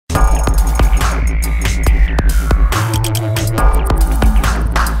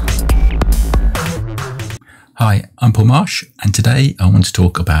Hi, I'm Paul Marsh, and today I want to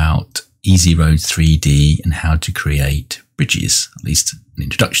talk about EasyRoads3D and how to create bridges, at least an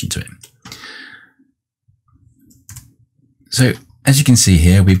introduction to it. So, as you can see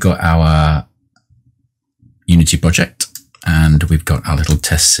here, we've got our Unity project, and we've got our little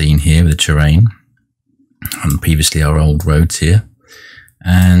test scene here with the terrain, and previously our old roads here.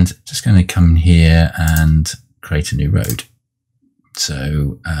 And just going to come here and create a new road.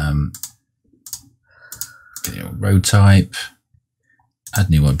 So, road type, add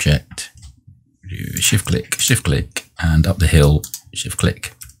new object, shift click, and up the hill, shift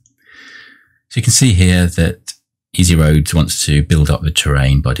click. So you can see here that EasyRoads wants to build up the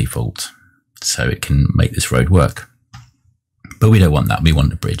terrain by default, so it can make this road work. But we don't want that, we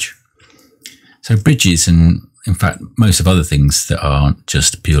want a bridge. So bridges, and in fact most of other things that aren't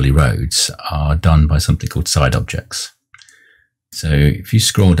just purely roads, are done by something called side objects. So if you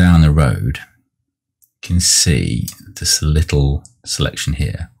scroll down the road, you can see this little selection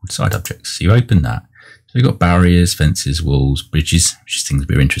here called side objects. So you open that. So we've got barriers, fences, walls, bridges, which is things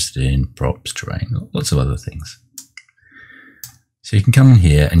we're interested in, props, terrain, lots of other things. So you can come in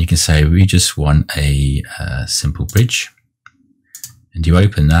here and you can say we just want a simple bridge, and you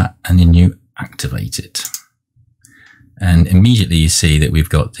open that and then you activate it. And immediately you see that we've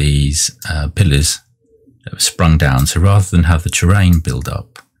got these pillars that have sprung down. So rather than have the terrain build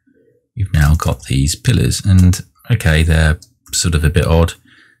up, you've now got these pillars, and okay, they're sort of a bit odd.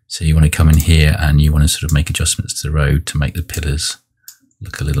 So you want to come in here and you want to sort of make adjustments to the road to make the pillars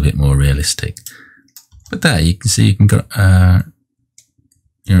look a little bit more realistic. But there you can see you can get a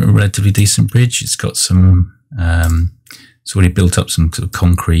relatively decent bridge. It's got some, it's already built up some sort of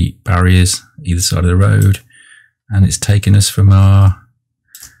concrete barriers either side of the road, and it's taken us from our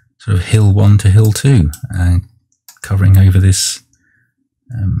sort of hill 1 to hill 2, and covering over this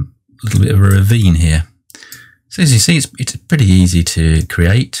little bit of a ravine here. So as you see, it's pretty easy to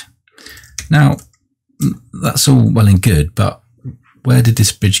create. Now, that's all well and good, but where did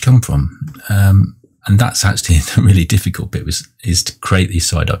this bridge come from? And that's actually the really difficult bit, is to create these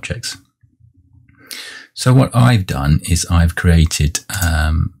side objects. So what I've done is I've created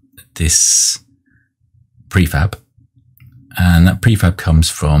this prefab, and that prefab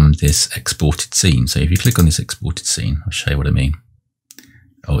comes from this exported scene. So if you click on this exported scene, I'll show you what I mean.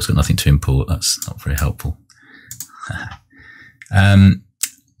 Oh, it's got nothing to import. That's not very helpful. I'll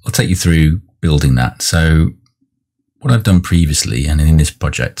take you through building that. So what I've done previously, and in this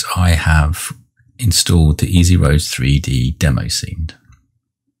project, I have installed the EasyRoads3D Demo scene.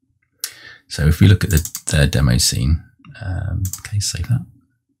 So if we look at the demo scene, okay, save that.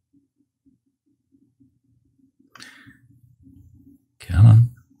 Come on,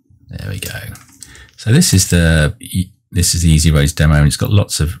 there we go. So this is the EasyRoads demo, and it's got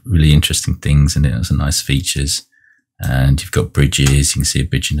lots of really interesting things in it. There's some nice features, and you've got bridges. You can see a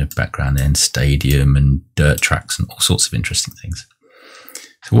bridge in the background there, and stadium and dirt tracks and all sorts of interesting things.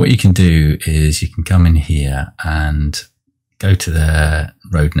 So what you can do is you can come in here and go to the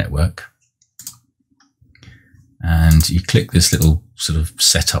road network, and you click this little sort of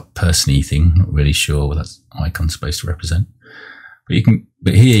setup person-y thing. Not really sure what that icon's supposed to represent.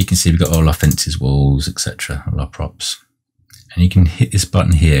 But here you can see we've got all our fences, walls, etc., all our props. And you can hit this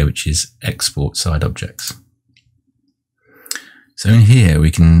button here, which is Export Side Objects. So in here we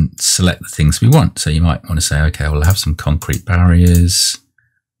can select the things we want. So you might want to say, okay, we'll have some concrete barriers,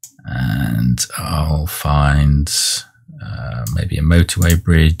 and I'll find maybe a motorway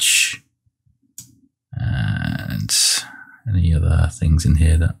bridge, and any other things in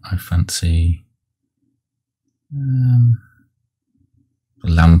here that I fancy.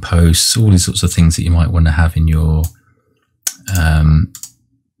 Lampposts, all these sorts of things that you might want to have in your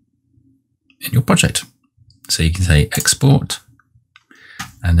project. So you can say export,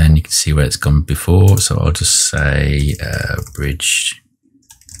 and then you can see where it's gone before. So I'll just say bridge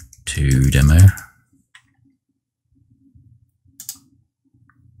to demo.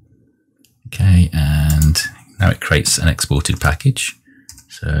 Okay, and now it creates an exported package.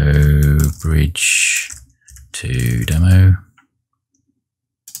 So bridge to demo.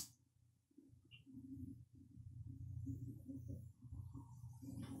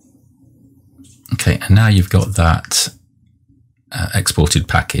 Okay, and now you've got that exported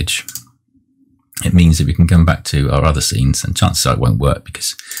package. It means that we can come back to our other scenes, and chances are it won't work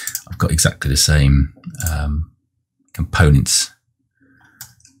because I've got exactly the same components.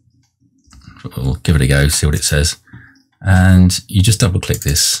 We'll give it a go, see what it says. And you just double click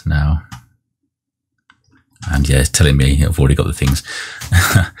this now. And yeah, it's telling me I've already got the things.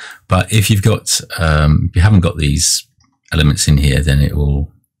 But if you've got, if you haven't got these elements in here, then it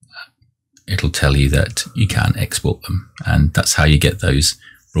will it'll tell you that you can export them, and that's how you get those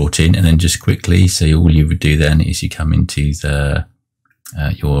brought in. And then just quickly, so all you would do then is you come into the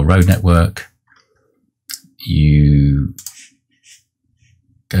your road network, you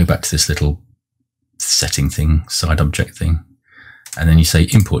go back to this little setting thing, side object thing, and then you say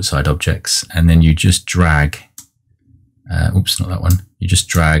import side objects, and then you just drag oops, not that one, you just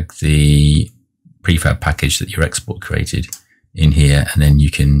drag the prefab package that your export created in here, and then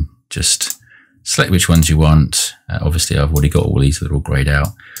you can just select which ones you want. Obviously I've already got all these that are all grayed out,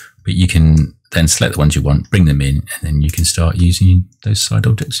 but you can then select the ones you want, bring them in, and then you can start using those side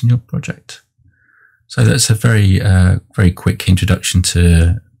objects in your project. So that's a very very quick introduction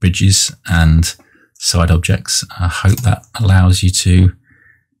to bridges and side objects. I hope that allows you to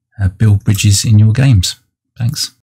build bridges in your games. Thanks.